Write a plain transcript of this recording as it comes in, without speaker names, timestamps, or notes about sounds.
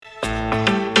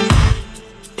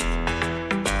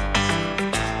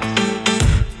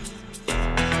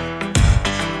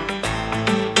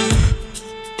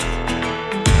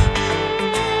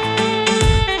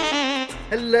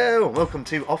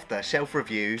to Off the Shelf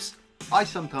Reviews. I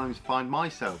sometimes find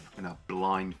myself in a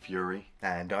blind fury.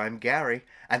 And I'm Gary,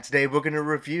 and today we're going to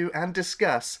review and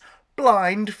discuss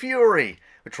Blind Fury,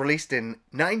 which released in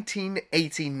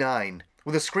 1989,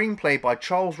 with a screenplay by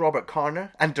Charles Robert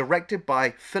Carner and directed by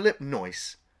Philip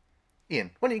Noyce.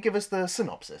 Ian, why don't you give us the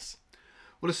synopsis?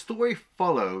 Well, the story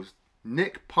follows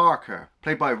Nick Parker,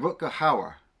 played by Rutger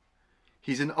Hauer.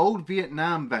 He's an old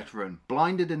Vietnam veteran,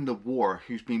 blinded in the war,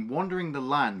 who's been wandering the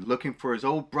land looking for his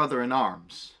old brother in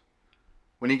arms.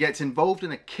 When he gets involved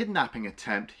in a kidnapping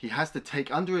attempt, he has to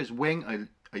take under his wing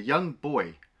a young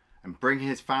boy and bring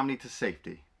his family to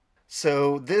safety.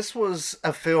 So this was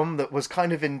a film that was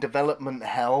kind of in development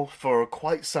hell for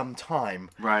quite some time.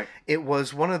 Right. It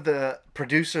was one of the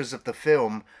producers of the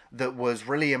film that was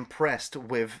really impressed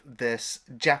with this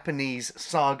Japanese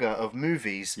saga of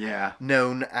movies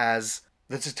known as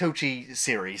the Zatoichi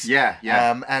series.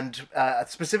 And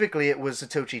specifically it was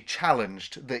Zatoichi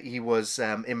Challenged that he was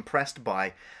impressed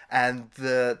by. And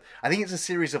I think it's a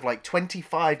series of like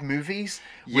 25 movies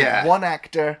with one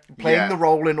actor playing the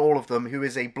role in all of them who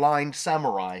is a blind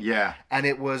samurai. Yeah. And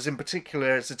it was in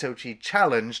particular Zatoichi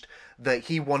Challenged that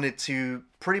he wanted to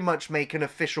pretty much make an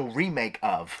official remake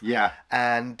of. Yeah.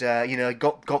 And,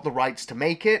 got the rights to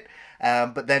make it.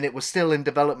 But then it was still in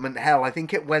development hell. I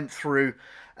think it went through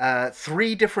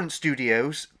 3 different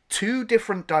studios, 2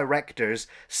 different directors,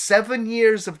 7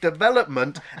 years of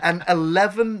development, and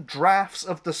 11 drafts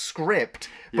of the script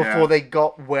before they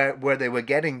got where they were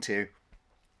getting to.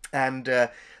 And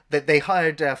they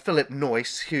hired Philip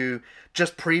Noyce, who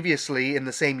just previously in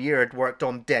the same year had worked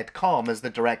on Dead Calm as the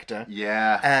director.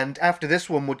 Yeah. And after this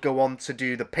one would go on to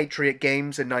do The Patriot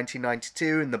Games in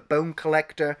 1992 and The Bone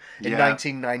Collector in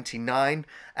 1999,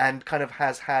 and kind of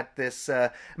has had this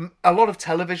a lot of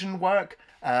television work.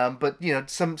 But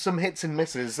some hits and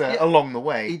misses along the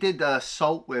way. He did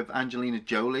Salt with Angelina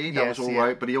Jolie. That was all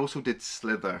right. But he also did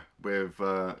Slither with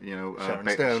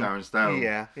Sharon Stone.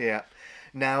 Yeah.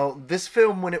 Now this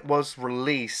film, when it was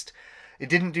released, it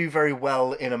didn't do very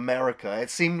well in America. It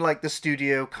seemed like the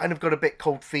studio kind of got a bit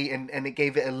cold feet, and it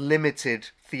gave it a limited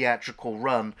theatrical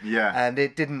run. Yeah. And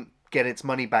it didn't get its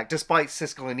money back, despite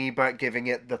Siskel and Ebert giving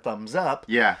it the thumbs up.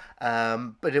 Yeah.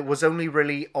 But it was only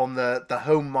really on the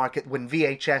home market when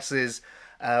VHS's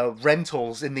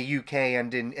rentals in the UK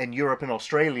and in Europe and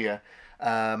Australia.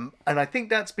 And I think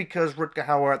that's because Rutger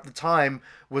Hauer at the time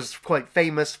was quite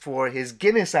famous for his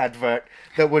Guinness advert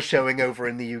that was showing over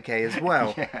in the UK as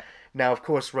well. Yeah. Now, of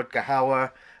course, Rutger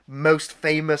Hauer, most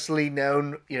famously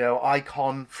known,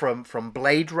 icon from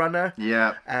Blade Runner.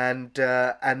 Yeah. And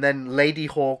then Lady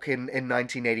Hawk in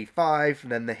 1985,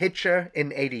 and then The Hitcher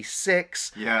in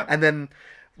 86. Yeah. And then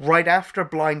right after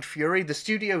Blind Fury, the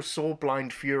studio saw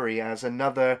Blind Fury as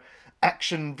another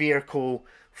action vehicle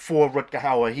for Rutger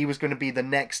Hauer. He was going to be the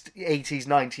next 80s,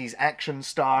 90s action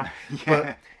star.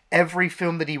 But every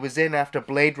film that he was in after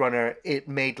Blade Runner, it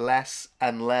made less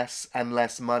and less and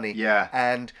less money. Yeah.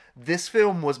 And this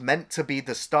film was meant to be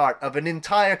the start of an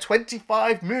entire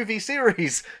 25 movie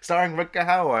series starring Rutger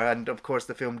Hauer. And of course,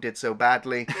 the film did so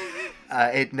badly,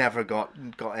 it never got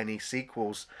any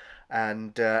sequels.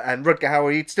 And Rutger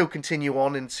Hauer, he'd still continue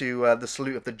on into The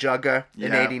Salute of the Jugger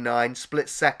in 89, Split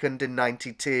Second in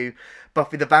 92,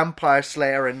 Buffy the Vampire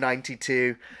Slayer in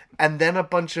 92, and then a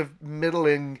bunch of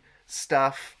middling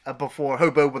stuff before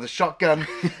Hobo with a Shotgun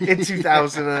in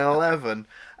 2011.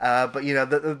 But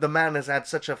the man has had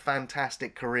such a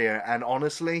fantastic career, and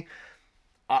honestly,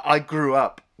 I grew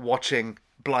up watching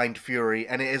Blind Fury,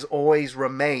 and it has always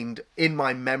remained in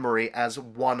my memory as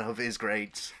one of his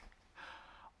greats.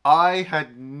 I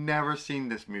had never seen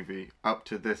this movie up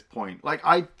to this point. Like,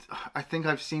 I think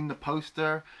I've seen the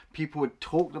poster. People had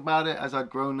talked about it as I'd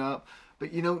grown up.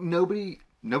 But, nobody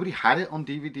had it on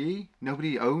DVD.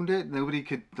 Nobody owned it. Nobody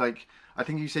could, I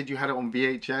think you said you had it on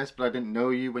VHS, but I didn't know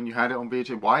you when you had it on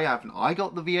VHS. Why haven't I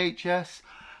got the VHS?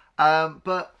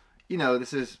 But,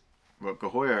 this is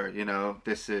Rutger Hauer.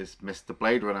 This is Mr.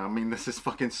 Blade Runner. I mean, this is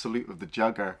fucking Salute of the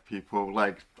Jugger, people.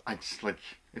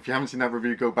 If you haven't seen that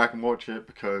review, go back and watch it,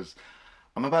 because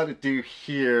I'm about to do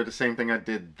here the same thing I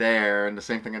did there, and the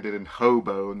same thing I did in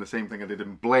Hobo, and the same thing I did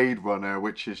in Blade Runner,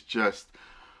 which is just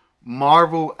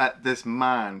marvel at this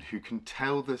man who can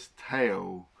tell this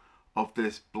tale of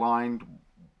this blind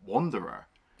wanderer.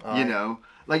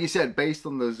 Like you said, based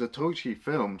on the Zatoichi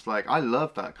films, I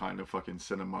love that kind of fucking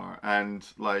cinema, and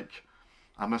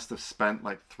I must have spent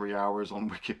 3 hours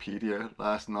on Wikipedia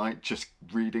last night just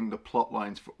reading the plot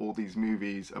lines for all these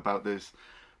movies about this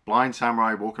blind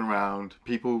samurai walking around,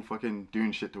 people fucking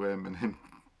doing shit to him and him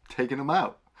taking them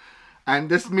out. And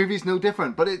this movie's no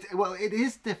different, but it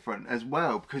is different as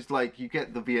well because like you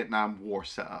get the Vietnam War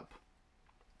set up,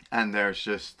 and there's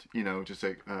just just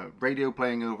a radio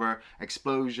playing over,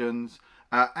 explosions,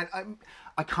 and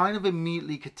I kind of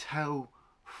immediately could tell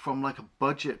from like a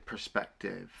budget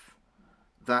perspective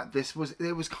that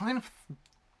it was kind of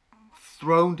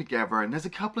thrown together, and there's a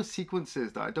couple of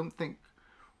sequences that I don't think.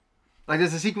 Like,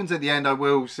 there's a sequence at the end I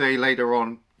will say later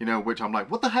on, which I'm like,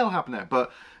 what the hell happened there?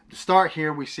 But to start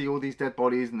here, we see all these dead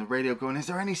bodies and the radio going, is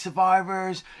there any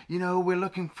survivors? We're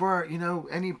looking for,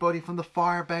 anybody from the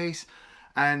fire base.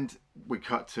 And we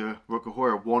cut to Rutger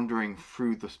Hauer wandering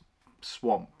through the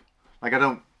swamp. Like, I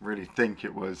don't really think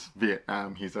it was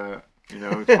Vietnam. He's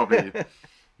it's probably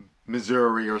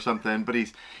Missouri or something. But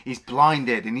he's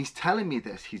blinded, and he's telling me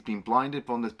this. He's been blinded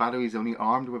from this battle. He's only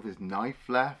armed with his knife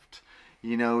left.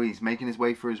 He's making his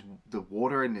way through the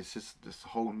water, and it's just this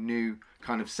whole new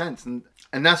kind of sense. And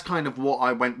that's kind of what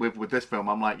I went with this film.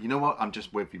 I'm like, you know what? I'm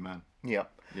just with you, man. Yeah.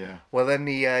 Yeah. Well, then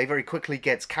he very quickly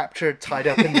gets captured, tied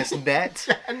up in this net.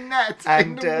 A net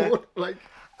and in the water, like.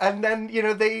 And then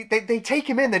they take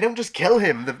him in. They don't just kill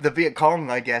him. The Viet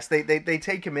Cong, I guess. They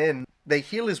take him in. They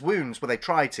heal his wounds. Well, they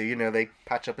try to. They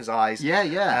patch up his eyes.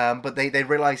 Yeah. But they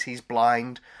realize he's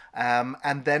blind.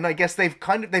 And then I guess they've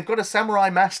got a samurai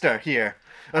master here.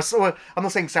 So I'm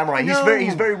not saying samurai. No.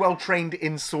 He's very well trained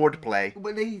in swordplay.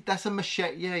 Well, that's a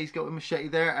machete. Yeah, he's got a machete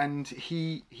there, and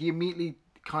he immediately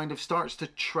kind of starts to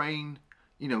train,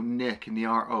 Nick in the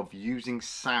art of using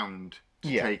sound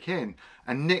to take in.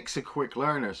 And Nick's a quick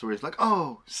learner, so he's like,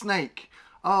 oh, snake,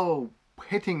 oh,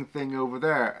 hitting thing over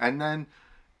there, and then.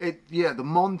 The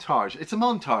montage. It's a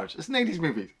montage. It's an 80s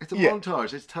movie. It's a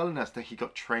montage. It's telling us that he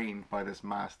got trained by this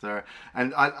master.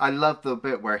 And I love the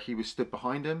bit where he was stood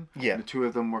behind him. Yeah. And the two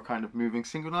of them were kind of moving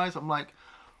synchronized. I'm like,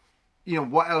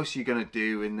 what else are you going to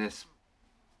do in this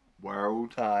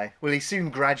world? Aye. Well, he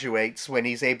soon graduates when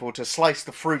he's able to slice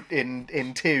the fruit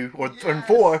in two or in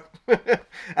four,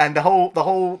 and the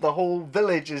whole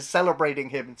village is celebrating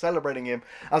him.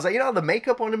 I was like, the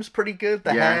makeup on him's pretty good,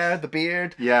 the hair, the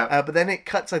beard. Yeah. But then it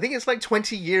cuts. I think it's like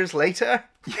 20 years later,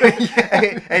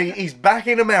 and he's back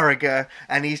in America,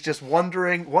 and he's just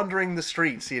wandering the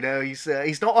streets. He's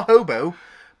not a hobo.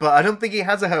 But I don't think he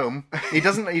has a home. He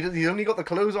doesn't. He's only got the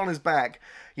clothes on his back,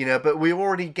 But we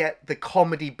already get the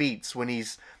comedy beats when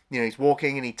he's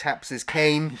walking and he taps his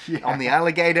cane on the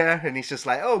alligator, and he's just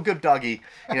like, "Oh, good doggy,"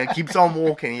 keeps on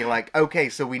walking. You're like, okay,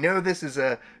 so we know this is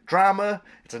a drama.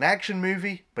 It's an action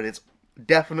movie, but it's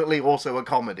definitely also a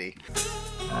comedy.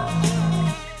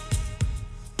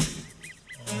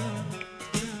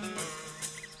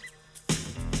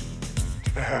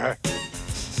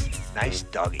 Nice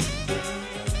doggy.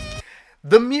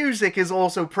 The music is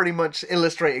also pretty much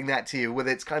illustrating that to you with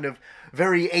its kind of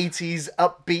very 80s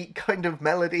upbeat kind of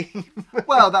melody.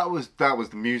 Well, that was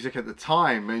the music at the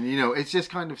time, and it just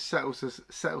kind of settles us.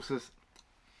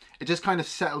 It just kind of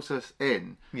settles us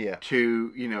in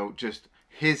to just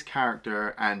his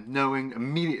character and knowing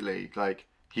immediately like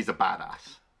he's a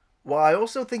badass. Well, I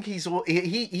also think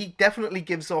he definitely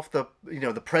gives off the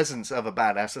the presence of a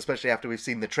badass, especially after we've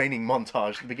seen the training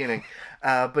montage at the beginning.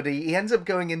 But he ends up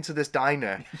going into this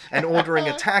diner and ordering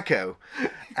a taco,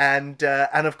 and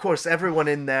of course everyone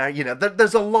in there,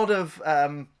 there's a lot of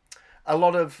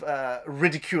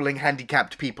ridiculing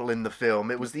handicapped people in the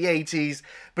film. It was the 80s,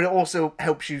 but it also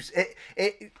helps you.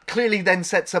 It clearly then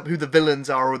sets up who the villains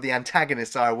are or the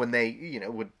antagonists are when they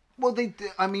would. Well, like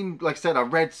I said, I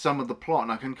read some of the plot,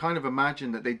 and I can kind of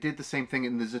imagine that they did the same thing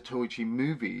in the Zatoichi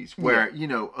movies, where,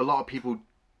 a lot of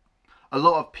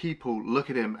people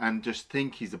look at him and just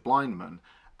think he's a blind man.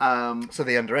 So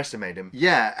they underestimate him.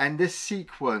 Yeah, and this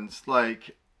sequence,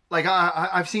 like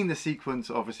I've seen the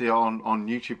sequence, obviously, on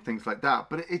YouTube, things like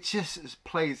that, but it just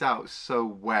plays out so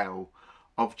well.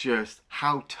 Of just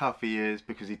how tough he is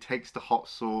because he takes the hot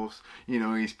sauce,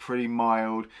 he's pretty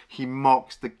mild. He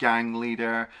mocks the gang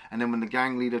leader, and then when the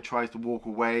gang leader tries to walk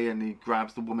away and he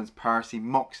grabs the woman's purse, he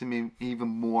mocks him even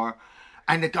more.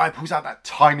 And the guy pulls out that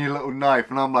tiny little knife,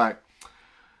 and I'm like,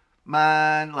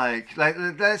 man, like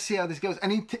let's see how this goes.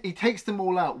 And he takes them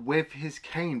all out with his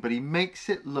cane, but he makes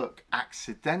it look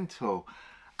accidental.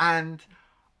 And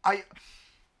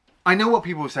I know what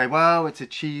people will say, well, it's a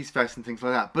cheese fest and things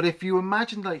like that. But if you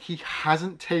imagine like he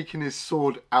hasn't taken his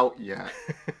sword out yet,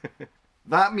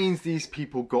 that means these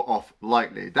people got off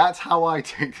lightly. That's how I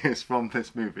take this from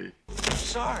this movie. I'm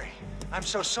sorry. I'm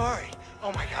so sorry.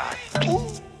 Oh my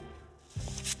God.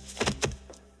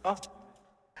 Oh.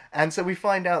 And so we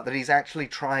find out that he's actually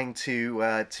trying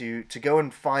to go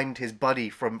and find his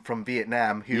buddy from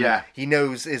Vietnam, who he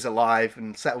knows is alive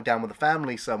and settled down with a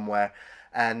family somewhere.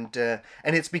 And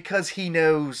it's because he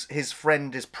knows his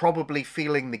friend is probably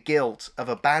feeling the guilt of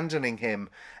abandoning him,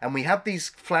 and we have these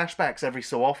flashbacks every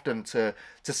so often to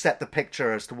set the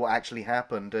picture as to what actually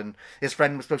happened. And his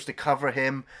friend was supposed to cover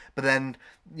him, but then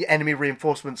the enemy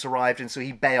reinforcements arrived, and so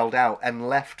he bailed out and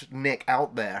left Nick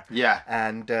out there. Yeah.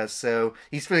 And so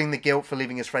he's feeling the guilt for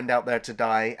leaving his friend out there to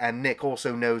die, and Nick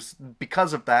also knows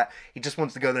because of that, he just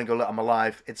wants to go there and go, look, I'm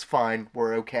alive, it's fine,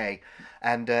 we're okay.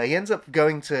 And he ends up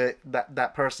going to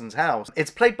that person's house.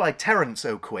 It's played by Terence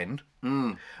O'Quinn,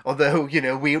 although, you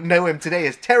know, we know him today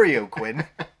as Terry O'Quinn.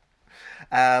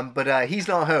 But he's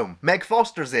not home. Meg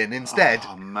Foster's in instead.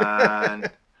 Oh,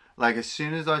 man. Like, as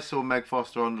soon as I saw Meg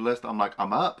Foster on the list, I'm like,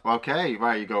 I'm up. Okay,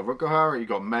 right, you got Rutger Hauer, you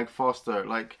got Meg Foster.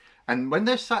 Like, and when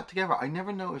they're sat together, I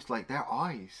never noticed, like, their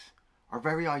eyes are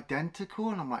very identical.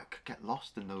 And I'm like, I could get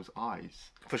lost in those eyes.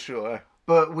 For sure.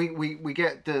 But we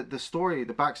get the story,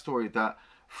 the backstory that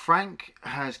Frank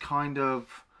has kind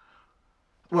of...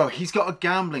 Well, he's got a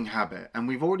gambling habit, and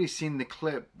we've already seen the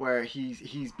clip where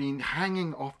he's been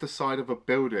hanging off the side of a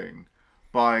building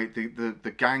by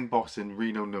the gang boss in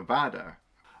Reno, Nevada,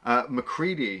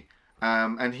 McCready,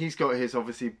 and he's got his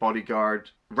obviously bodyguard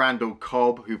Randall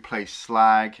Cobb, who plays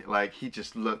Slag. Like, he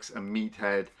just looks a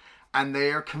meathead, and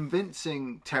they are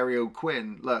convincing Terry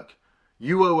O'Quinn, look,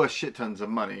 you owe us shit tons of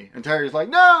money. And Terry's like,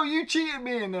 no, you cheated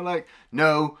me. And they're like,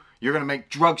 no, you're going to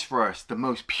make drugs for us. The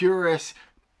most purest,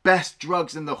 best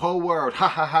drugs in the whole world. Ha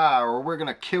ha ha. Or we're going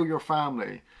to kill your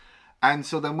family. And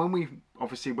so then when we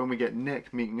get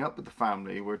Nick meeting up with the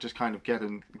family, we're just kind of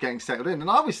getting settled in.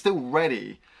 And I was still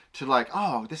ready to like,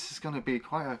 oh, this is going to be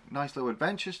quite a nice little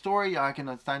adventure story. I can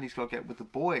understand he's got to get with the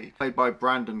boy. Played by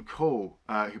Brandon Cole,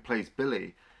 who plays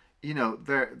Billy. You know,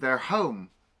 they're home.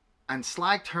 And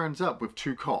Slag turns up with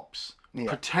two cops,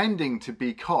 pretending to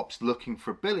be cops looking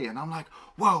for Billy. And I'm like,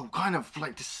 whoa, kind of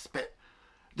like, this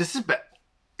is a bit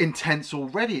intense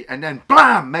already. And then,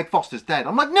 blam, Meg Foster's dead.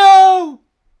 I'm like, no!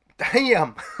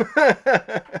 Damn!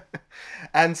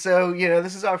 And so, you know,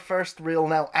 this is our first real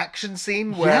now action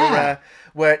scene where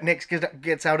Nick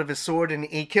gets out of his sword and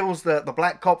he kills the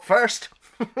black cop first.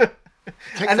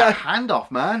 Takes that hand off,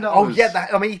 man.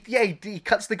 He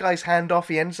cuts the guy's hand off.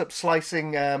 He ends up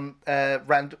slicing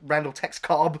Randall Tex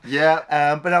Cobb.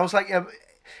 Yeah. But I was like,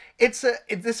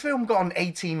 this film got an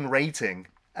 18 rating.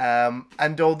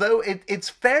 And although it's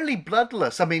fairly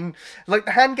bloodless, I mean, like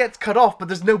the hand gets cut off, but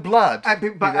there's no blood.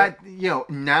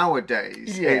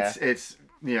 Nowadays, it's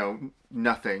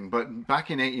nothing. But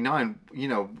back in '89,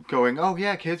 going, oh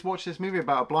yeah, kids, watch this movie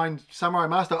about a blind samurai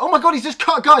master. Oh my god, he's just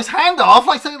cut a guy's hand off,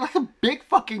 like a big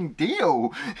fucking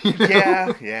deal.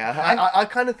 Yeah. I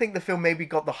kind of think the film maybe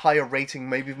got the higher rating,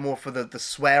 maybe more for the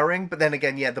swearing. But then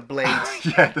again, the blades.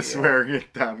 Swearing is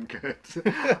damn good.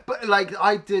 But like,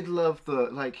 I did love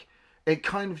it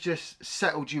kind of just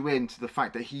settled you into the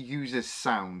fact that he uses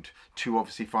sound to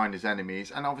obviously find his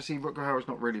enemies, and obviously Rutger Hauer's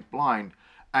not really blind.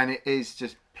 And it is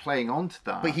just playing onto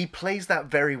that. But he plays that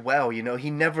very well, He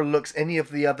never looks any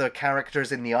of the other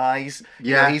characters in the eyes.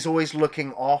 He's always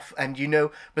looking off. And,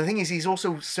 but the thing is, he's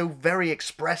also so very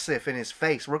expressive in his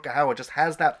face. Rutger Hauer just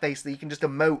has that face that he can just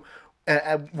emote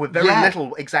with very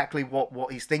little exactly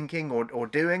what he's thinking or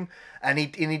doing. And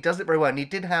he does it very well. And he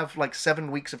did have like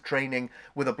 7 weeks of training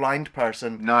with a blind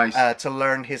person to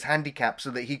learn his handicap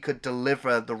so that he could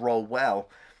deliver the role well.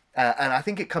 And I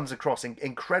think it comes across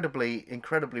incredibly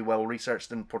well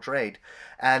researched and portrayed.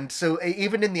 And so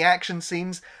even in the action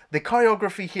scenes, the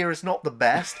choreography here is not the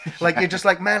best. Like, you're just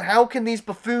like, man, how can these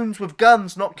buffoons with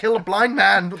guns not kill a blind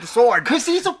man with a sword? Because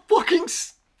he's a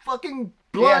fucking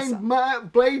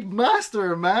blind blade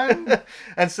master, man.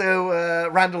 And so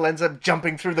Randall ends up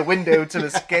jumping through the window to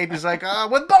escape. He's like,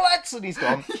 with bullets! And he's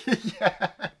gone.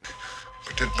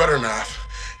 But did better not.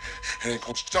 It ain't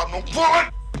gonna stop no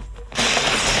bullet!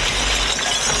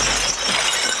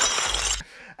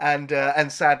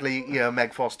 And sadly,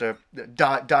 Meg Foster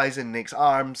dies in Nick's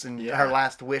arms, and her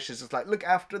last wish is just like, look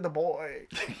after the boy.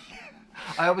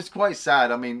 I was quite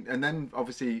sad. I mean, and then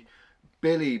obviously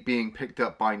Billy being picked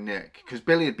up by Nick, because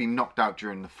Billy had been knocked out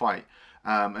during the fight,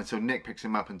 and so Nick picks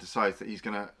him up and decides that he's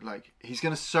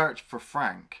gonna search for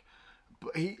Frank.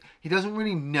 But he doesn't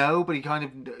really know, but he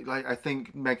kind of I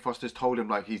think Meg Foster's told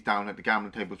him he's down at the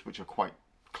gambling tables, which are quite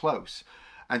close,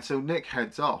 and so Nick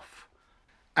heads off.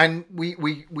 And we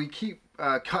keep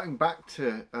cutting back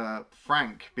to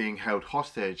Frank being held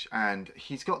hostage, and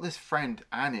he's got this friend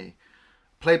Annie,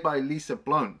 played by Lisa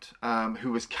Blount,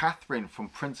 who was Catherine from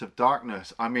Prince of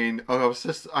Darkness. I mean, as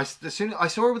soon as I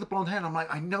saw her with the blonde hair, and I'm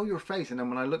like, I know your face. And then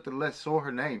when I looked at the list, saw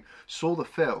her name, saw the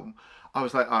film, I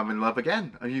was like, I'm in love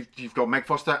again. And you've got Meg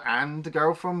Foster and the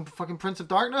girl from fucking Prince of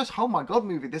Darkness. Oh my god,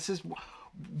 movie! This is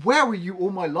where were you all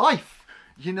my life?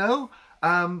 You know?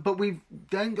 But we've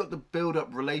then got the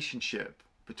build-up relationship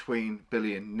between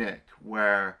Billy and Nick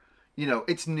where, you know,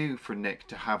 it's new for Nick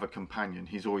to have a companion.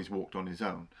 He's always walked on his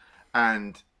own.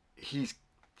 And he's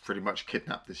pretty much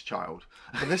kidnapped this child.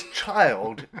 But this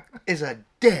child is a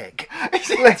dick.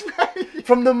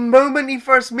 From the moment he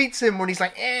first meets him, when he's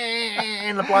like,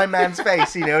 in the blind man's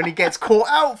face, you know, and he gets caught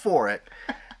out for it.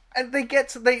 And they get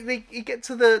to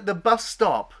the bus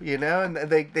stop, you know, and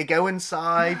they go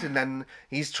inside, and then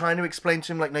he's trying to explain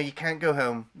to him, like, no, you can't go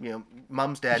home. You know,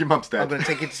 Mum's dead. Your mum's dead. I'm going to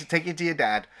take you to your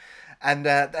dad. And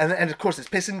of course it's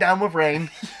pissing down with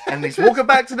rain, and he's walking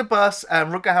back to the bus,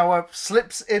 and Rutger Hauer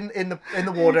slips in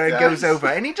the water and goes over,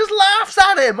 and he just laughs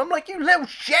at him. I'm like, you little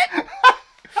shit.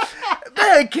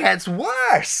 Then it gets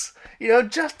worse. You know,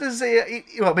 just as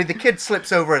the kid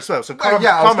slips over as well. So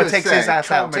Karma takes his ass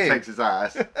out too. Karma takes his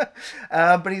ass.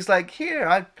 But he's like, here,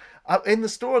 I in the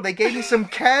store they gave me some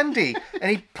candy,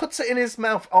 and he puts it in his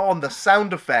mouth. Oh, and the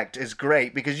sound effect is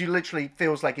great because you literally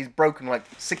feels like he's broken like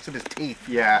 6 of his teeth.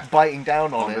 Yeah, biting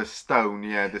down on it. The stone.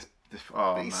 Yeah, this.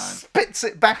 Oh he man! Spits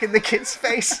it back in the kid's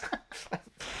face.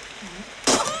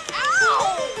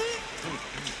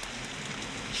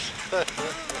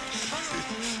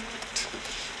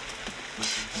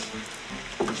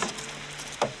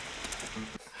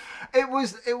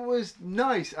 It was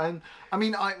nice, and I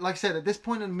mean, like I said, at this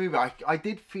point in the movie, I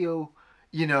did feel,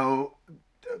 you know,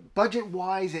 budget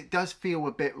wise, it does feel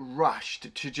a bit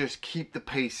rushed to just keep the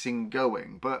pacing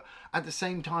going, but at the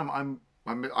same time,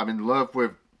 I'm in love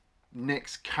with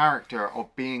Nick's character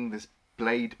of being this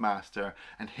blade master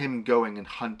and him going and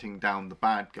hunting down the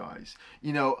bad guys.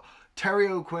 You know, Terry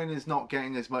O'Quinn is not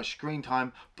getting as much screen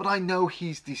time, but I know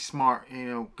he's the smart, you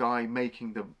know, guy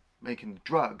making the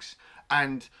drugs.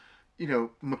 And, you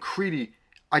know, MacReady,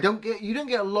 you don't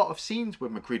get a lot of scenes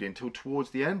with MacReady until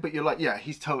towards the end, but you're like, yeah,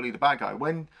 he's totally the bad guy.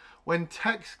 When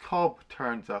Tex Cobb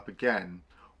turns up again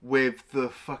with the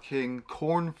fucking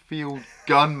cornfield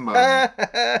gunman,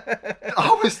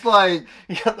 I was like,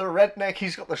 you got the redneck,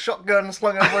 he's got the shotgun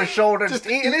slung over his shoulder, just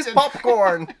eating his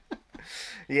popcorn.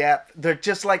 Yeah, they're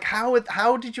just like,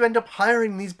 how did you end up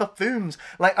hiring these buffoons?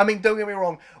 Like, I mean, don't get me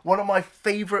wrong, one of my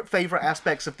favorite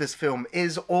aspects of this film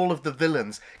is all of the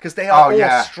villains, because they are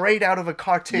all straight out of a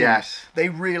cartoon. Yes. They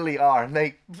really are.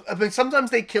 And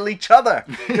sometimes they kill each other.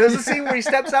 There's a scene where he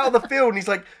steps out of the field and he's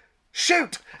like,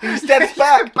 shoot! And he steps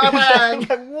back. Bang!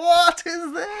 Like, what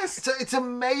is this? It's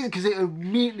amazing, because it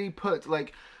immediately puts,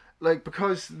 like,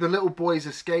 because the little boys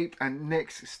escaped and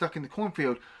Nick's stuck in the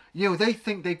cornfield, you know, they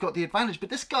think they've got the advantage, but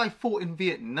this guy fought in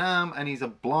Vietnam and he's a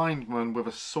blind man with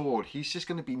a sword. He's just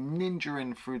going to be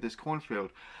ninjaing through this cornfield,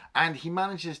 and he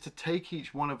manages to take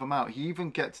each one of them out. He even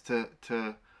gets to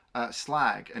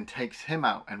Slag and takes him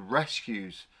out and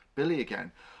rescues Billy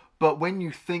again. But when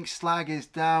you think Slag is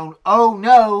down, oh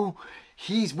no,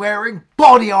 he's wearing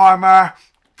body armor.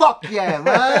 Fuck yeah,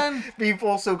 man. You've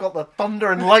also got the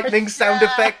thunder and lightning sound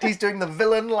effect. He's doing the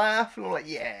villain laugh. And I'm like,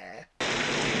 yeah.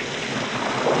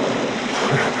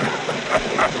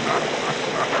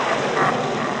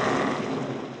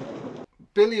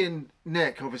 Billy and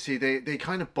Nick, obviously, they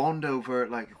kind of bond over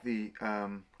like the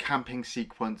camping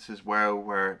sequence as well,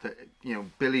 where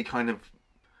Billy kind of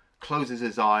closes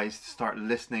his eyes to start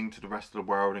listening to the rest of the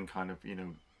world and kind of, you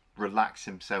know, relax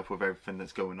himself with everything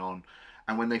that's going on.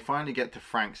 And when they finally get to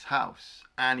Frank's house,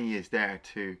 Annie is there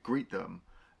to greet them,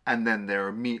 and then they're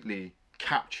immediately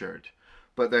captured.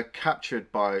 But they're captured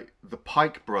by the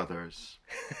Pike brothers.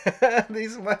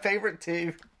 These are my favorite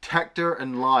two. Tector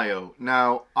and Lyle.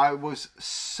 Now, I was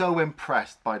so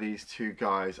impressed by these two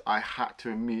guys, I had to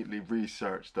immediately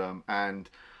research them. And,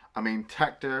 I mean,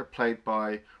 Tector, played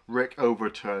by Rick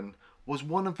Overton, was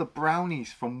one of the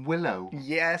brownies from Willow.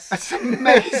 Yes. That's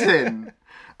amazing.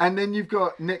 And then you've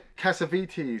got Nick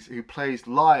Cassavetes, who plays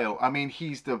Lyle. I mean,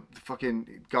 he's the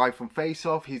fucking guy from Face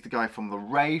Off. He's the guy from The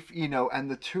Wraith, you know, and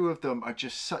the two of them are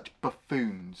just such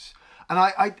buffoons. And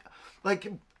I like,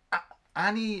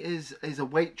 Annie is a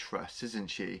waitress, isn't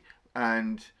she?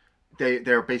 And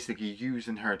they're basically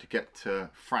using her to get to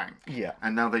Frank. Yeah.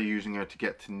 And now they're using her to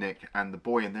get to Nick and the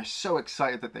boy. And they're so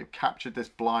excited that they've captured this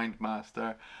blind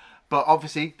master. But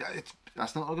obviously,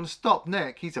 that's not going to stop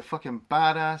Nick. He's a fucking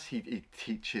badass. He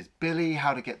teaches Billy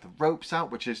how to get the ropes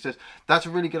out, which is that's a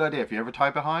really good idea. If you ever tie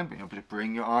behind, you know, just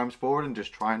bring your arms forward and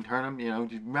just try and turn them. You know,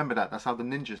 remember that. That's how the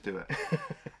ninjas do it.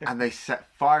 And they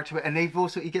set fire to it. And he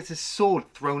gets his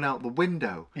sword thrown out the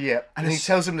window. Yeah. And he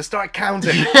tells him to start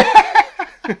counting.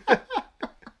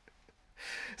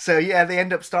 So yeah, they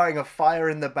end up starting a fire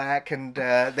in the back, and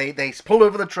they pull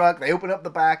over the truck. They open up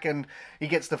the back, and he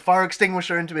gets the fire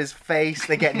extinguisher into his face.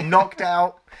 They get knocked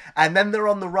out, and then they're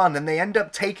on the run, and they end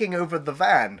up taking over the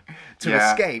van to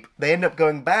escape. They end up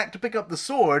going back to pick up the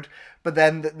sword, but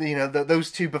then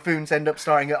those two buffoons end up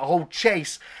starting a whole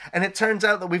chase, and it turns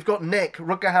out that we've got Nick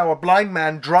Rutger Hauer, blind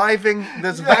man, driving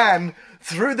this van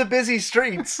through the busy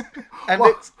streets, and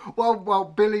while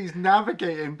Billy's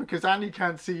navigating because Annie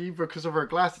can't see either because of her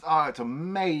glasses. Oh, it's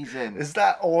amazing. Is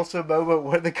that awesome moment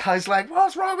where the guy's like,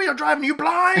 "What's wrong with you driving? You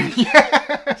blind?"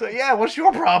 Yeah. So yeah, what's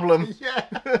your problem? Yeah.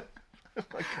 Oh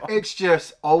it's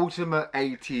just ultimate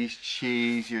 80s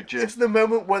cheese. It's the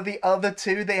moment where the other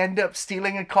two, they end up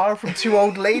stealing a car from two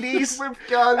old ladies with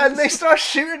guns, and they start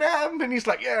shooting at him, and he's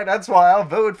like, "Yeah, that's why I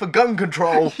voted for gun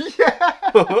control."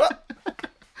 Yeah.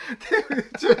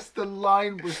 Just the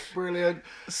line was brilliant.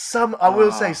 I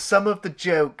will say, some of the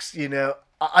jokes,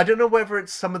 I don't know whether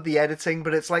it's some of the editing,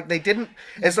 but it's like I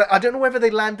don't know whether they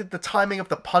landed the timing of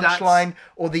the punchline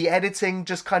or the editing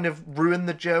just kind of ruined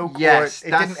the joke. Yes, or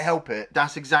it didn't help it.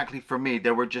 That's exactly for me.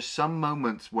 There were just some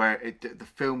moments where the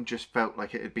film just felt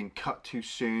like it had been cut too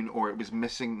soon, or it was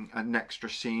missing an extra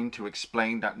scene to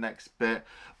explain that next bit.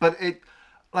 But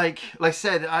like I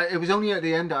said, it was only at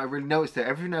the end that I really noticed it.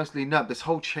 Everything else leading up, this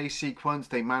whole chase sequence,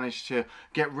 they managed to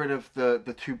get rid of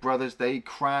the two brothers. They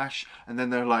crash, and then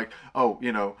they're like, "Oh,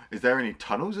 is there any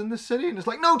tunnels in the city?" And it's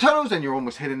like, "No tunnels!" And you're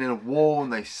almost hidden in a wall,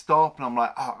 and they stop, and I'm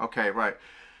like, "Oh, okay, right."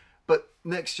 But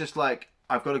Nick's just like,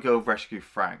 "I've got to go rescue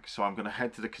Frank, so I'm going to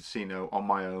head to the casino on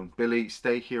my own. Billy,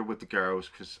 stay here with the girls,"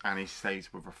 because Annie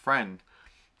stays with a friend.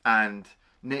 And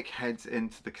Nick heads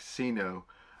into the casino.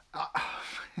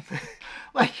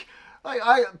 I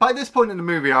by this point in the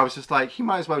movie, I was just like, he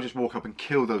might as well just walk up and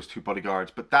kill those two bodyguards,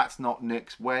 but that's not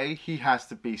Nick's way. He has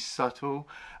to be subtle,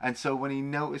 and so when he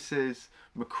notices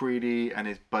MacReady and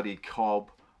his buddy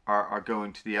Cobb are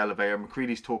going to the elevator,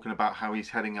 MacReady's talking about how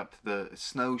he's heading up to the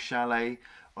Snow Chalet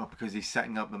because he's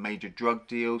setting up the major drug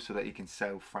deal so that he can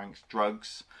sell Frank's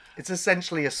drugs. It's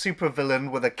essentially a supervillain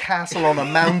with a castle on a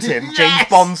mountain, yes! James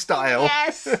Bond style.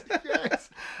 Yes, yes.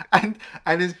 And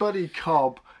his buddy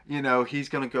Cobb, he's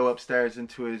going to go upstairs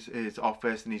into his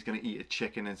office, and he's going to eat a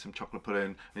chicken and some chocolate pudding,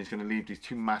 and he's going to leave these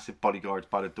two massive bodyguards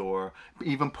by the door,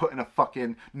 even put in a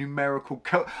fucking numerical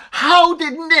code. How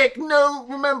did Nick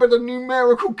remember the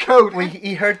numerical code? Well,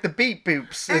 he heard the beep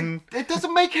boops. And it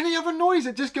doesn't make any other noise.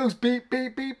 It just goes beep,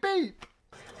 beep, beep, beep.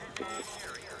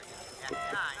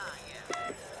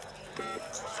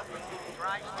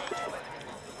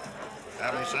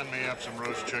 Have him send me up some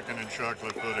roast chicken and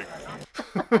chocolate pudding.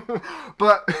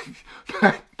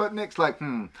 But Nick's like,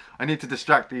 I need to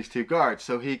distract these two guards.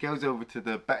 So he goes over to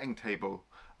the betting table.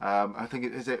 I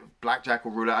think is it blackjack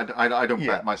or roulette? I don't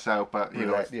bet myself, but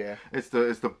it's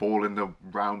the ball in the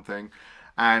round thing.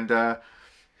 And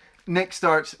Nick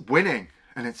starts winning,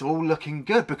 and it's all looking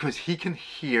good because he can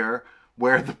hear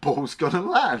where the ball's gonna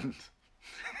land.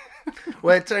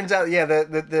 Well, it turns out,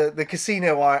 the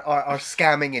casino are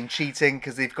scamming and cheating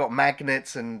because they've got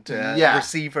magnets and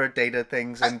receiver data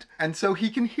things, and so he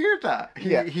can hear that.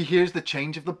 He hears the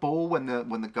change of the ball when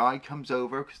the guy comes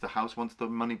over because the house wants the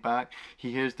money back.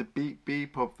 He hears the beep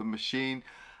beep of the machine,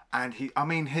 and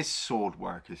his sword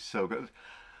work is so good.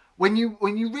 When you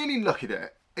really look at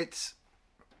it, it's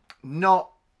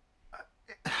not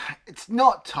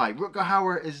tight. Rutger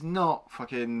Hauer is not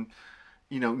fucking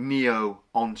Neo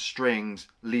on strings,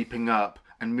 leaping up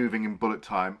and moving in bullet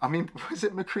time. Was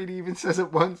it MacReady even says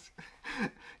it once?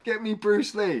 Get me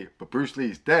Bruce Lee. But Bruce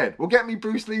Lee's dead. Well, get me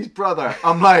Bruce Lee's brother.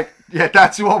 I'm like, yeah,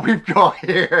 that's what we've got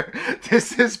here.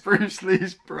 This is Bruce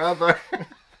Lee's brother.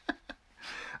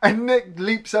 And Nick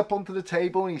leaps up onto the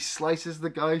table and he slices the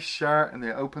guy's shirt and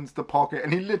it opens the pocket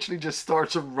and he literally just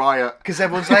starts a riot. Because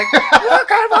everyone's like, look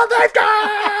at what they've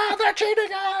done! They're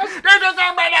cheating us! They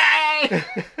money!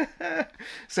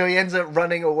 So he ends up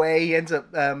running away. He ends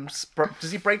up,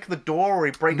 does he break the door or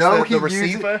he breaks the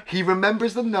receiver? He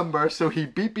remembers the number, so he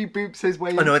beep beep boops his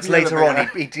way into no, it's the later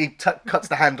elevator. On. He cuts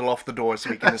the handle off the door so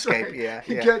he can escape. Right. Yeah,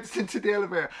 he gets into the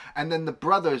elevator. And then the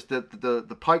brothers,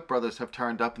 the Pike brothers have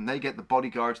turned up and they get the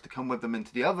bodyguards to come with them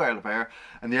into the other elevator,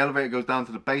 and the elevator goes down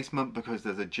to the basement because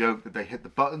there's a joke that they hit the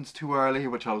buttons too early,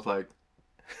 which I was like,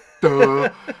 duh.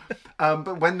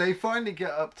 But when they finally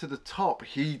get up to the top,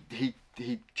 he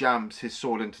jams his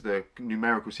sword into the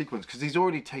numerical sequence because he's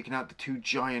already taken out the two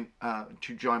giant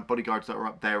bodyguards that are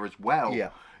up there as well. Yeah,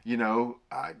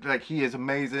 he is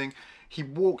amazing. He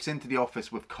walks into the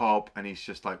office with Cobb and he's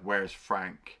just like, "Where's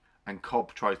Frank?" And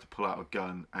Cobb tries to pull out a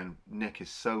gun, and Nick is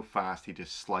so fast he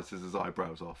just slices his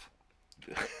eyebrows off.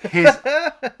 His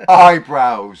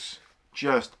eyebrows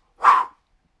just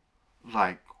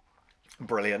like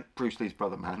Brilliant. Bruce Lee's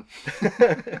brother, man.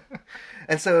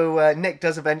 And so Nick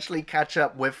does eventually catch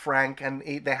up with Frank, and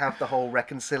they have the whole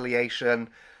reconciliation,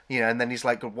 and then he's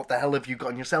like, what the hell have you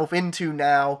gotten yourself into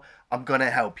now? I'm going to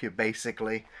help you,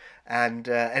 basically. And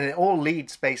it all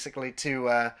leads, basically,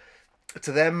 to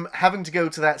them having to go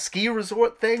to that ski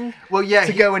resort thing. Well, yeah,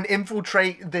 to go and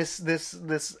infiltrate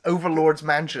this overlord's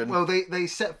mansion. Well, they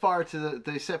set fire to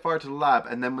the lab,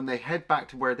 and then when they head back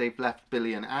to where they've left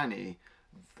Billy and Annie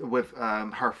with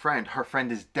her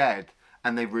friend is dead,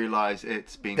 and they realize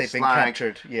they've been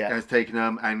captured. Yeah, has taken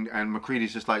them, and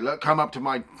McCready's just like, look, come up to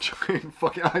my giant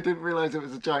fucking. I didn't realize it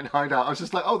was a giant hideout. I was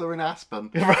just like, oh, they're in Aspen.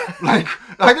 Like,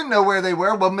 I didn't know where they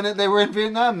were. 1 minute they were in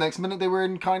Vietnam, next minute they were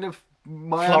in kind of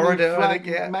Miami, Florida, I think,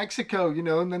 yeah. Mexico,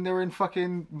 and then they were in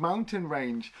fucking mountain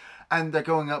range. And they're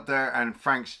going up there, and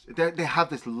they have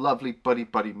this lovely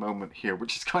buddy moment here,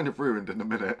 which is kind of ruined in a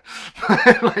minute.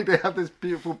 Like, they have this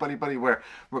beautiful buddy where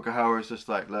Rutger Hauer is just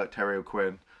like, look, Terry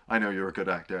O'Quinn, I know you're a good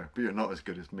actor, but you're not as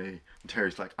good as me. And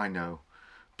Terry's like, I know,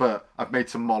 but I've made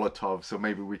some Molotovs, so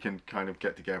maybe we can kind of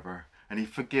get together. And he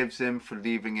forgives him for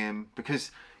leaving him,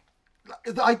 because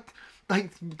like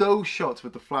those shots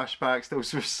with the flashbacks,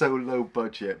 those were so low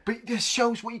budget. But this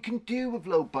shows what you can do with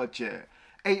low budget.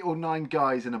 8 or 9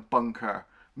 guys in a bunker,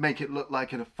 make it look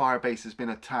like a firebase has been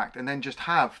attacked, and then just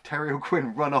have Terry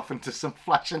O'Quinn run off into some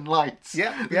flashing lights,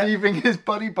 leaving his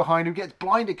buddy behind who gets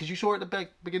blinded, because you saw it at the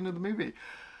beginning of the movie.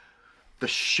 The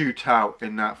shootout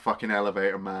in that fucking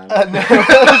elevator, man. No,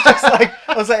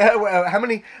 I was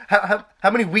like, how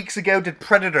many weeks ago did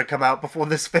Predator come out before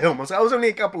this film? I was only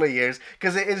a couple of years,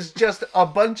 because it is just a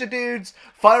bunch of dudes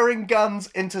firing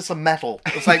guns into some metal.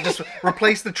 It's like, just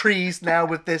replace the trees now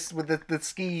with the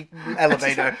ski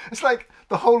elevator. It's like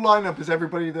the whole lineup is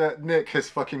everybody that Nick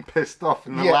has fucking pissed off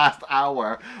in the last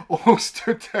hour, all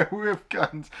stood there with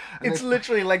guns. It's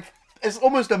literally like, it's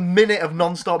almost a minute of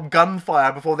non-stop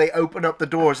gunfire before they open up the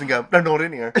doors and go, they're not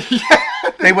in here.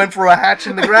 They went for a hatch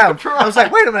in the ground. I was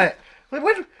like, wait a minute. Wait,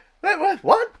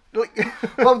 what?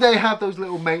 Well, they have those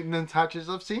little maintenance hatches.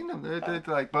 I've seen them. They're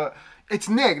like, but it's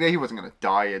Nick. He wasn't going to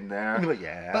die in there. But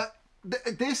yeah.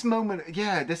 But this moment,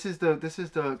 this is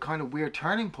the kind of weird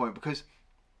turning point, because,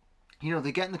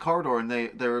 they get in the corridor and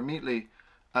they're immediately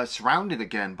surrounded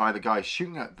again by the guys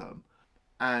shooting at them,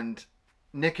 and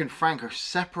Nick and Frank are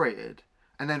separated,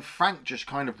 and then Frank just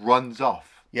kind of runs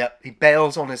off. Yep, he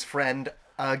bails on his friend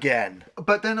again.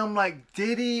 But then I'm like,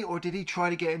 did he try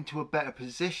to get into a better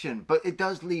position? But it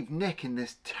does leave Nick in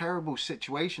this terrible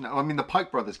situation. I mean, the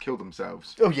Pike brothers killed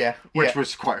themselves. Oh, yeah. Which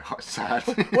was quite sad.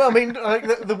 Well, I mean,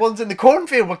 like the ones in the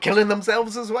cornfield were killing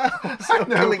themselves as well. So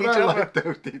killing each other. Like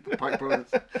the Pike brothers.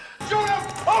 Shoot him!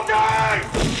 Okay!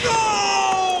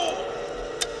 No!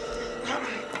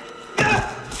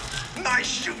 Nice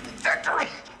shooting, Victor!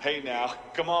 Hey now,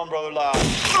 come on, brother Lyle.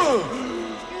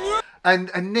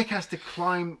 And Nick has to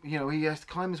climb, he has to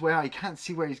climb his way out. He can't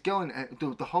see where he's going.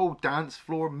 The whole dance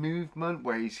floor movement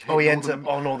where he's... he ends up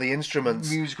on all the instruments.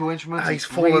 Musical instruments. He's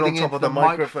falling on top of the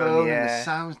microphone, and the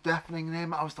sound's deafening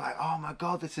him. I was like, oh my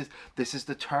God, this is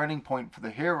the turning point for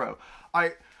the hero.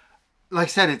 Like I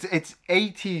said, it's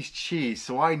 80s cheese,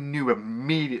 so I knew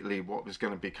immediately what was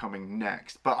going to be coming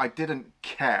next. But I didn't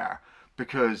care,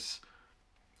 because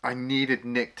I needed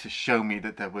Nick to show me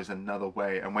that there was another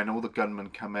way. And when all the gunmen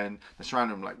come in, they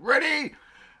surround him like, ready!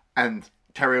 And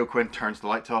Terry O'Quinn turns the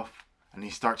lights off, and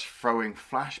he starts throwing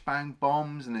flashbang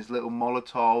bombs and his little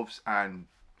Molotovs, and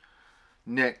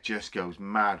Nick just goes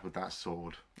mad with that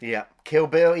sword. Yeah. Kill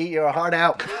Bill, eat your heart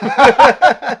out.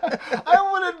 I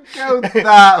wouldn't go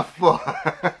that far.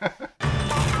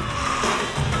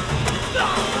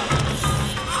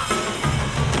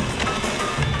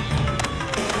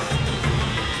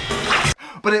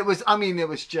 But it was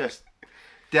just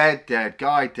dead,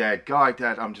 guy dead.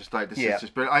 I'm just like, this is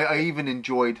just brilliant. I even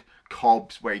enjoyed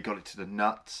Cobb's, where he got it to the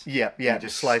nuts. Yeah,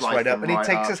 just sliced right up. And he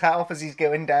takes his hat off as he's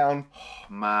going down. Oh,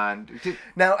 man.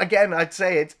 Now, again, I'd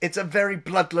say it's a very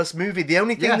bloodless movie. The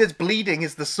only thing that's bleeding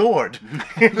is the sword.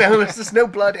 There's just no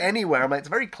blood anywhere. I mean, it's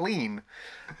very clean.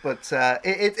 But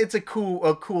it's a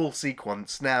cool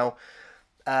sequence. Now,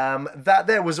 that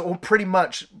there was all pretty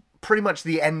much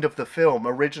the end of the film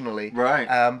originally. Right.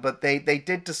 But they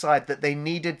did decide that they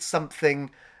needed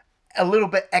something a little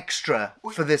bit extra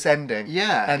for this ending.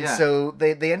 Yeah. And so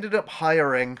they ended up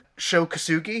hiring Sho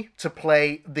Kosugi to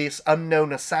play this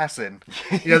unknown assassin.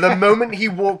 The moment he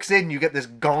walks in, you get this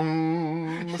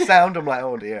gong sound. I'm like,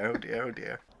 oh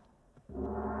dear.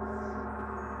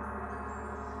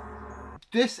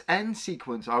 This end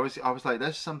sequence, I was like,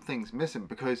 there's some things missing,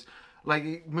 because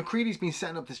like McCready's been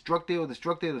setting up this drug deal, and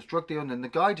then the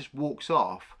guy just walks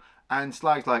off, And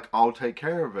Slag's like, I'll take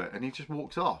care of it. And he just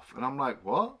walks off. And I'm like,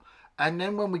 what? And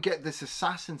then when we get this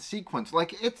assassin sequence,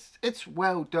 like, it's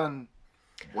well done.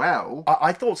 Well,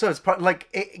 I thought so. It's like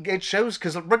it shows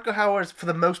because Rutger Hauer, for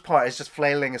the most part, is just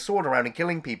flailing a sword around and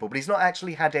killing people, but he's not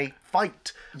actually had a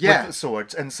fight with the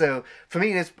swords. And so for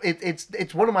me,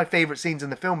 it's one of my favorite scenes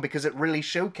in the film because it really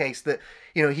showcased that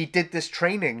he did this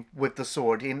training with the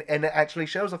sword, and it actually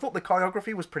shows. I thought the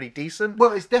choreography was pretty decent.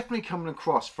 Well, it's definitely coming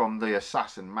across from the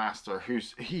assassin master,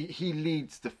 who's he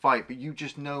leads the fight, but you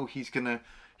just know he's gonna.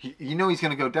 He's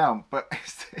going to go down, but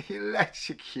he'll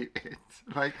electrocute it.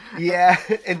 Like, yeah,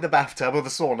 in the bathtub or the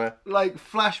sauna. Like,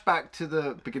 flashback to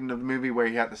the beginning of the movie where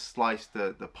he had to slice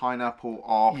the pineapple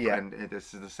off, and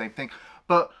this is the same thing.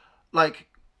 But, like,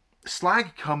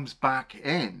 Slag comes back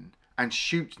in and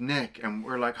shoots Nick, and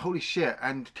we're like, holy shit.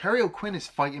 And Terry O'Quinn is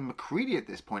fighting MacReady at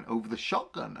this point over the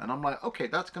shotgun. And I'm like, okay,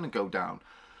 that's going to go down.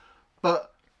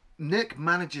 But Nick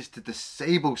manages to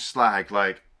disable Slag,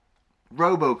 like,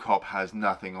 RoboCop has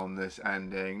nothing on this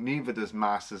ending. Neither does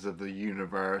Masters of the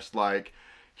Universe. Like,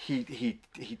 he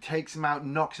takes him out,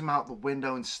 knocks him out the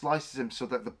window, and slices him so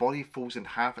that the body falls in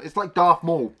half. It's like Darth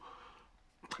Maul.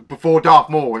 Before Darth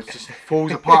Maul, it just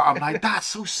falls apart. I'm like, that's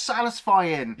so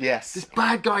satisfying. Yes. This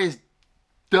bad guy is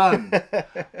done.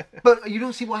 But you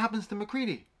don't see what happens to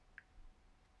MacReady.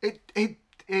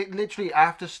 It literally,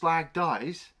 after Slag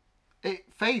dies, it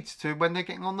fades to when they're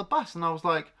getting on the bus. And I was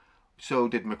like, so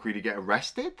did MacReady get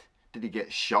arrested? Did he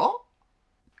get shot?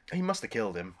 He must have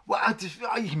killed him. Well,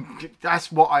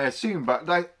 that's what I assume, but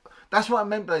like, that's what I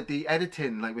meant by the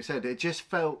editing. Like we said, it just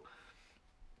felt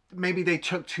maybe they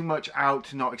took too much out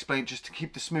to not explain, just to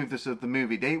keep the smoothness of the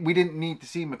movie. We didn't need to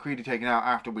see MacReady taken out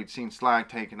after we'd seen Slag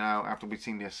taken out, after we'd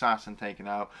seen the assassin taken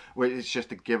out, where it's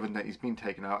just a given that he's been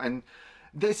taken out. And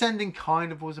this ending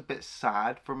kind of was a bit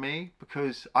sad for me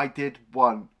because I did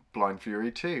want Blind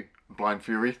Fury 2. Blind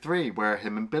Fury 3, where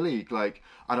him and Billy, like,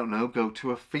 I don't know, go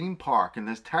to a theme park and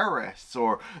there's terrorists,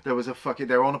 or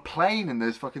they're on a plane and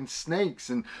there's fucking snakes,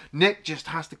 and Nick just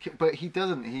has to but he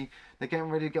doesn't. They're getting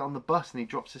ready to get on the bus and he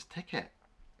drops his ticket.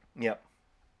 Yep.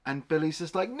 And Billy's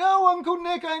just like, no, Uncle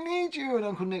Nick, I need you. And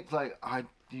Uncle Nick's like,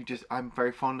 I'm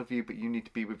very fond of you, but you need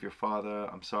to be with your father.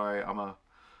 I'm sorry,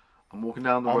 I'm walking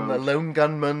down the road. I'm the lone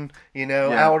gunman,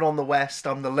 out on the west.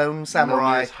 I'm the lone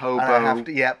samurai. Loneliest hobo. And I have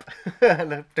to,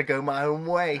 I have to go my own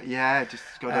way. Yeah, just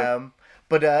gotta...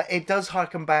 But it does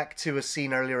harken back to a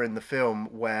scene earlier in the film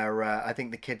where I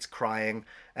think the kid's crying,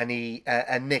 and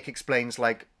Nick explains,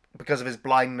 like, because of his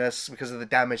blindness, because of the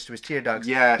damage to his tear ducts,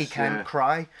 he can't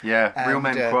cry. Yeah, real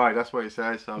men cry. That's what he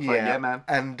says. So I was like, yeah, man.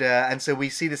 And so we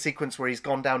see the sequence where he's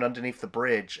gone down underneath the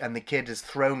bridge, and the kid has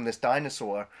thrown this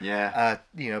dinosaur.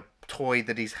 Toy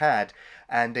that he's had,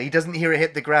 and he doesn't hear it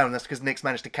hit the ground. That's because Nick's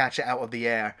managed to catch it out of the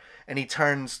air, and he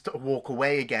turns to walk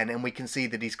away again, and we can see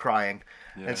that he's crying.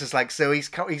 And it's just like, so he's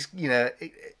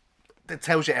it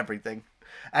tells you everything.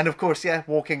 And of course,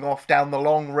 walking off down the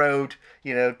long road,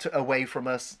 away from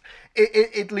us,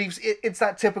 it leaves it's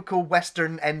that typical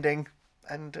Western ending,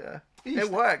 and it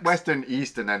works. Western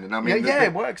Eastern ending. I mean,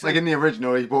 it works. Like in the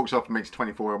original, he walks off and makes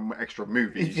 24 extra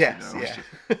movies. Yes,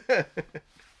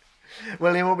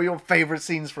 William, what were your favourite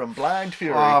scenes from Blind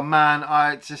Fury? Oh man,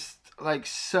 I just like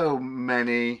so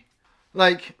many.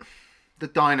 Like, the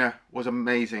diner was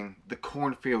amazing. The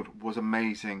cornfield was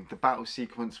amazing. The battle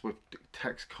sequence with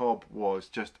Tex Cobb was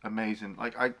just amazing.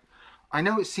 Like, I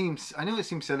know it seems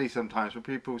silly sometimes when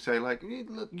people say, like,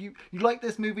 look, you like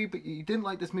this movie, but you didn't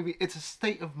like this movie. It's a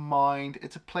state of mind.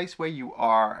 It's a place where you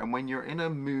are, and when you're in a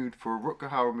mood for a Rutger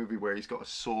Hauer movie where he's got a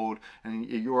sword and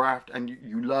you're after, and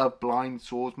you love blind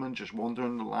swordsmen just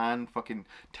wandering the land, fucking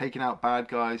taking out bad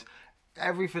guys.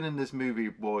 Everything in this movie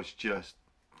was just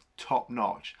top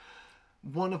notch.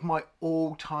 One of my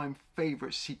all-time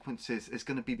favourite sequences is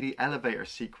going to be the elevator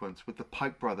sequence with the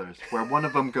Pike brothers, where one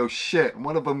of them goes shit and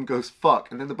one of them goes fuck,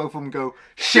 and then the both of them go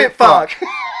shit fuck.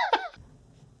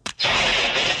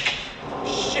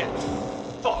 Shit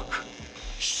fuck.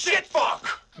 Shit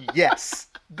fuck. Yes,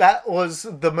 that was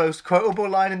the most quotable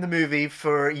line in the movie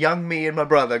for young me and my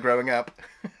brother growing up.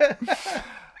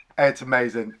 It's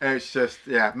amazing. It's just,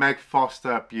 Meg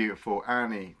Foster, beautiful.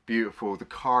 Annie, beautiful. The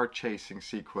car chasing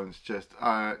sequence, just,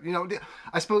 I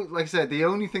suppose, like I said, the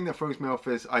only thing that throws me off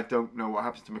is I don't know what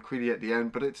happens to MacReady at the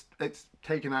end, but it's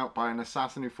taken out by an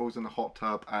assassin who falls in the hot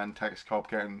tub and Tex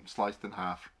Cobb getting sliced in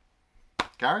half.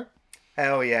 Gary?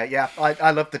 Hell yeah, yeah.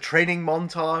 I love the training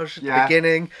montage at the Yeah.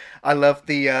 beginning. I love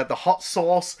the hot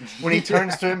sauce when he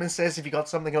turns to him and says, "If you got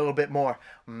something a little bit more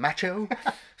macho,"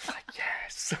 it's like,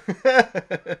 yes.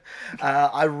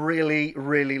 I really,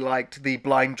 really liked the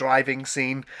blind driving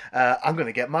scene. I'm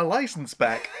gonna get my license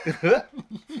back.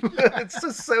 It's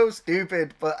just so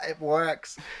stupid, but it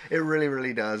works. It really,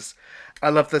 really does. I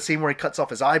love the scene where he cuts off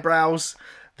his eyebrows.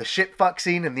 The shit fuck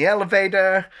scene in the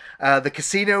elevator, the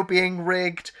casino being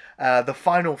rigged, the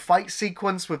final fight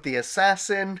sequence with the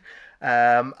assassin,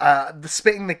 the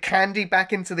spitting the candy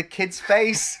back into the kid's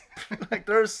face. Like,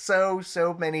 there's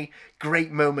so many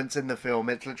great moments in the film.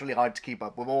 It's literally hard to keep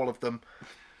up with all of them.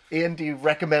 Ian, do you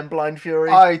recommend Blind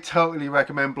Fury? I totally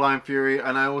recommend Blind Fury,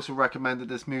 and I also recommend that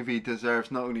this movie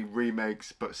deserves not only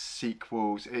remakes but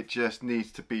sequels. It just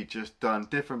needs to be just done.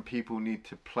 Different people need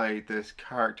to play this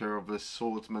character of the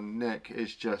swordsman. Nick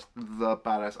is just the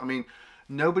badass. I mean,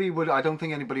 I don't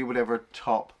think anybody would ever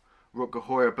top Rutger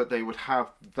Hauer, but they would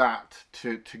have that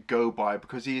to go by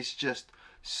because he's just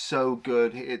so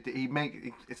good.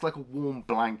 It's like a warm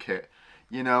blanket.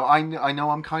 You know, I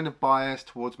know I'm kind of biased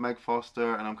towards Meg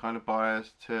Foster, and I'm kind of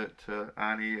biased to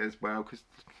Annie as well, because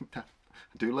I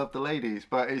do love the ladies,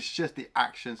 but it's just the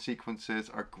action sequences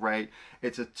are great.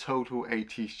 It's a total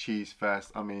 80s cheese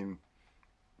fest. I mean,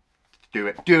 do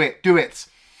it.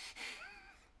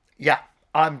 Yeah,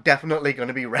 I'm definitely going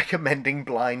to be recommending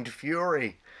Blind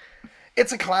Fury.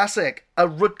 It's a classic, a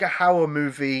Rutger Hauer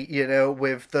movie, you know,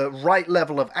 with the right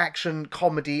level of action,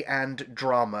 comedy, and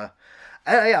drama.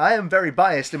 I am very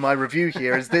biased in my review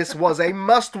here, as this was a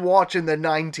must-watch in the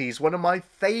 90s, one of my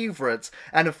favourites,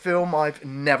 and a film I've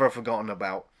never forgotten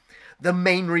about. The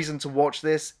main reason to watch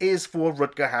this is for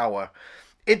Rutger Hauer.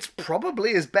 It's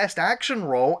probably his best action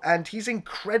role, and he's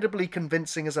incredibly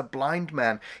convincing as a blind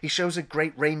man. He shows a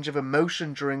great range of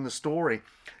emotion during the story,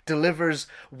 delivers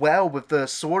well with the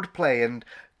swordplay and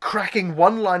cracking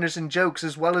one-liners and jokes,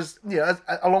 as well as, you know,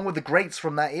 along with the greats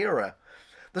from that era.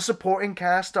 The supporting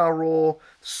cast are all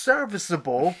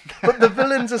serviceable, but the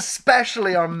villains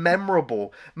especially are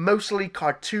memorable, mostly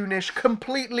cartoonish,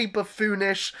 completely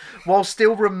buffoonish, while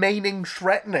still remaining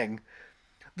threatening.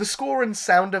 The score and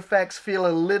sound effects feel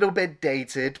a little bit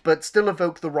dated, but still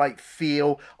evoke the right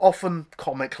feel, often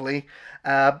comically.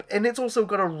 And it's also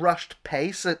got a rushed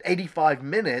pace at 85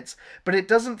 minutes, but it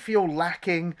doesn't feel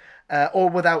lacking or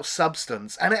without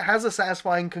substance, and it has a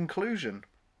satisfying conclusion.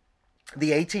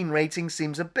 The 18 rating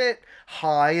seems a bit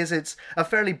high, as it's a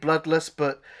fairly bloodless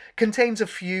but contains a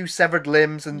few severed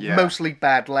limbs and mostly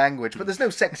bad language, but there's no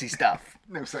sexy stuff.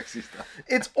 No sexy stuff.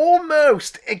 It's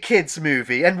almost a kid's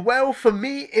movie, and well, for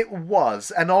me it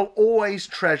was, and I'll always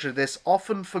treasure this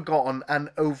often forgotten and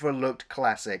overlooked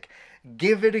classic.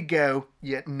 Give it a go,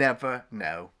 you never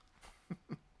know.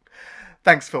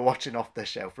 Thanks for watching Off the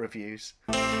Shelf Reviews.